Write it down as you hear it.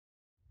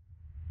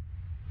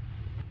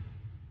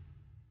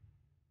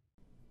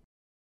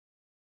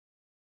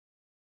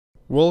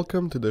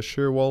Welcome to the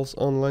Shearwalls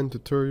online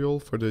tutorial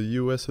for the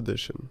US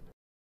edition.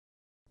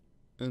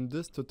 In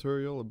this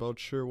tutorial about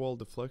shearwall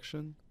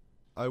deflection,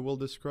 I will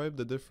describe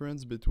the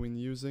difference between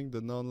using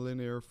the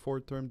nonlinear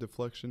 4-term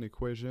deflection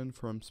equation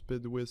from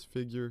SPIDWiz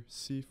figure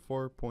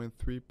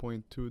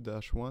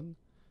C4.3.2-1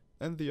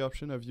 and the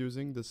option of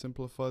using the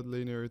simplified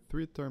linear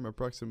 3-term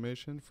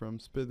approximation from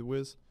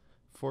SPIDWiz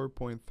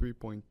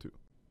 4.3.2.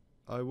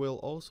 I will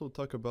also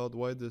talk about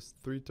why this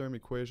 3-term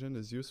equation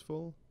is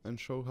useful and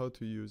show how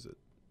to use it.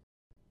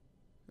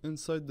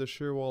 Inside the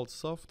Shearwalls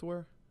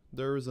software,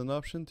 there is an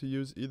option to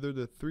use either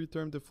the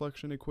 3-term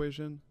deflection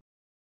equation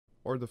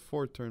or the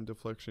 4-term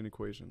deflection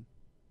equation.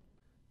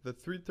 The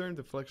 3-term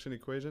deflection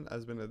equation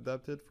has been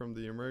adapted from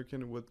the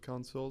American Wood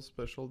Council's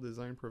special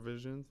design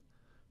provisions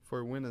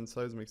for wind and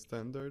seismic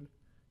standard,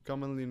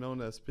 commonly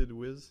known as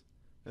SPIDWiz,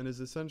 and is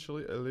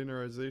essentially a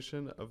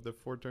linearization of the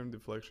 4-term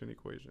deflection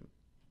equation.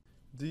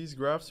 These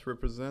graphs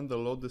represent the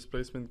load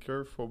displacement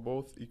curve for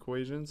both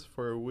equations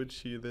for a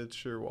wood-sheathed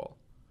shear wall.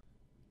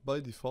 By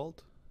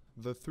default,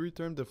 the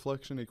 3-term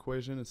deflection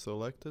equation is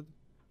selected,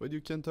 but you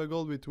can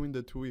toggle between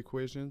the two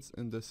equations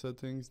in the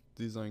Settings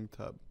Design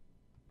tab.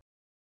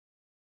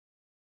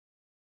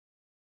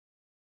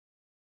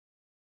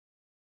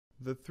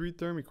 The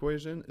 3-term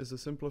equation is a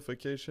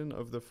simplification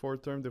of the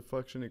 4-term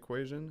deflection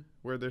equation,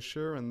 where the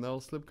shear and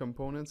null slip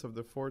components of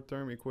the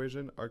 4-term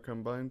equation are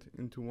combined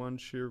into one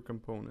shear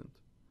component.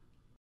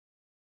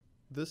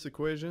 This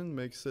equation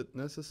makes it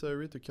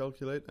necessary to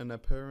calculate an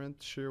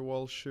apparent shear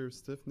wall shear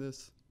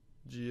stiffness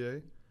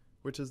GA,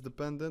 which is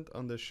dependent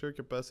on the shear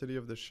capacity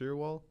of the shear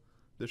wall,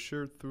 the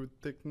shear through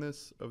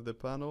thickness of the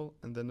panel,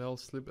 and the nail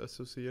slip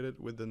associated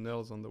with the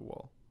nails on the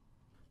wall.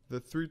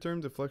 The 3-term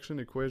deflection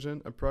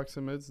equation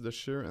approximates the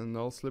shear and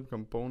null slip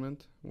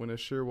component when a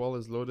shear wall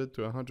is loaded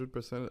to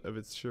 100% of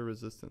its shear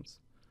resistance.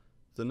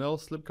 The null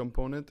slip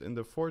component in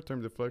the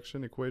 4-term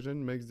deflection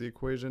equation makes the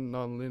equation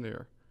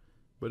nonlinear,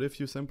 but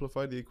if you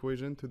simplify the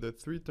equation to the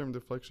 3-term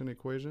deflection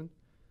equation,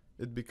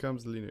 it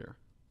becomes linear.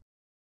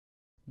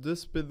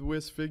 This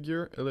SPIDWiz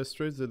figure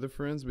illustrates the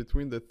difference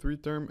between the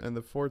 3-term and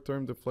the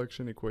 4-term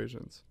deflection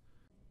equations.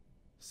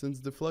 Since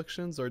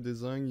deflections are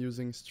designed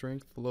using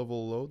strength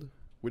level load,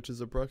 which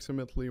is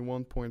approximately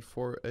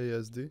 1.4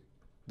 ASD,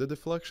 the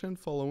deflection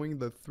following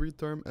the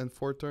 3-term and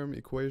 4-term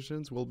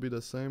equations will be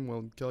the same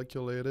when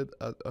calculated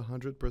at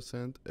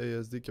 100%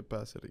 ASD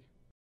capacity.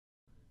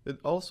 It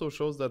also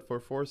shows that for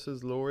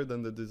forces lower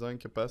than the design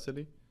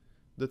capacity,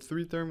 the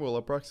 3-term will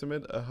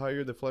approximate a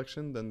higher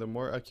deflection than the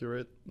more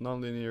accurate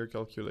nonlinear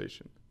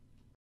calculation.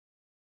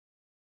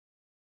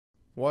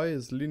 Why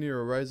is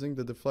linearizing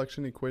the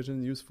deflection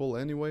equation useful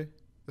anyway,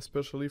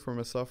 especially from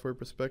a software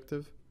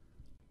perspective?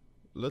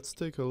 Let's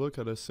take a look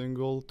at a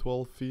single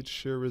 12 feet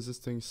shear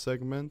resisting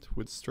segment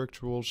with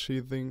structural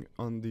sheathing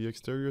on the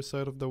exterior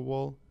side of the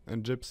wall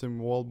and gypsum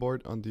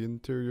wallboard on the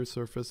interior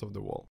surface of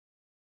the wall.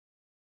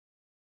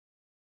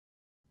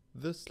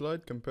 This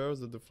slide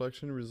compares the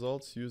deflection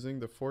results using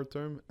the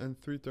 4-term and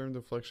 3-term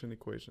deflection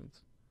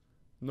equations.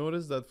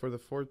 Notice that for the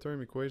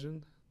 4-term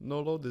equation, no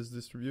load is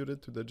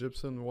distributed to the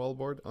gypsum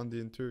wallboard on the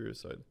interior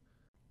side.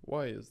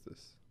 Why is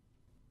this?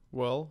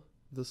 Well,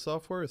 the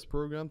software is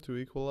programmed to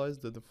equalize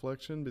the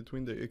deflection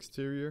between the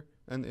exterior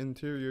and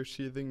interior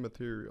sheathing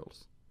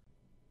materials.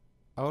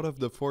 Out of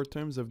the 4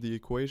 terms of the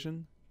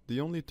equation, the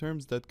only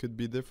terms that could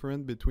be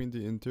different between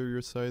the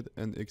interior side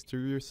and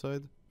exterior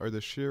side are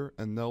the shear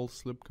and null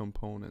slip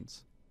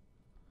components.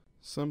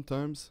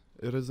 Sometimes,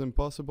 it is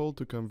impossible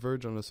to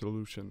converge on a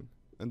solution,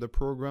 and the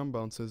program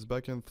bounces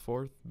back and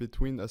forth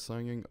between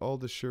assigning all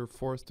the shear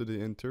force to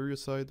the interior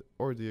side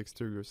or the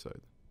exterior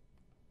side.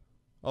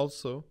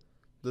 Also,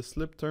 the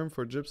slip term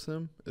for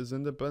gypsum is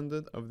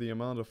independent of the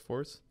amount of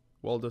force,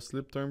 while the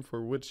slip term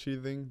for wood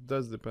sheathing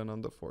does depend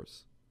on the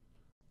force.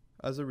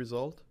 As a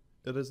result,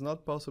 it is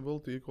not possible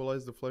to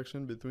equalize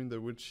deflection between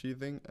the wood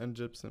sheathing and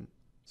gypsum,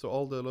 so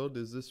all the load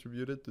is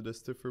distributed to the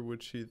stiffer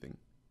wood sheathing.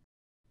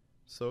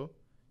 So,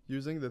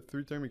 using the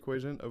 3-term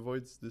equation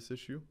avoids this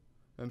issue,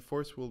 and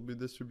force will be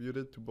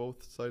distributed to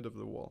both sides of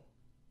the wall.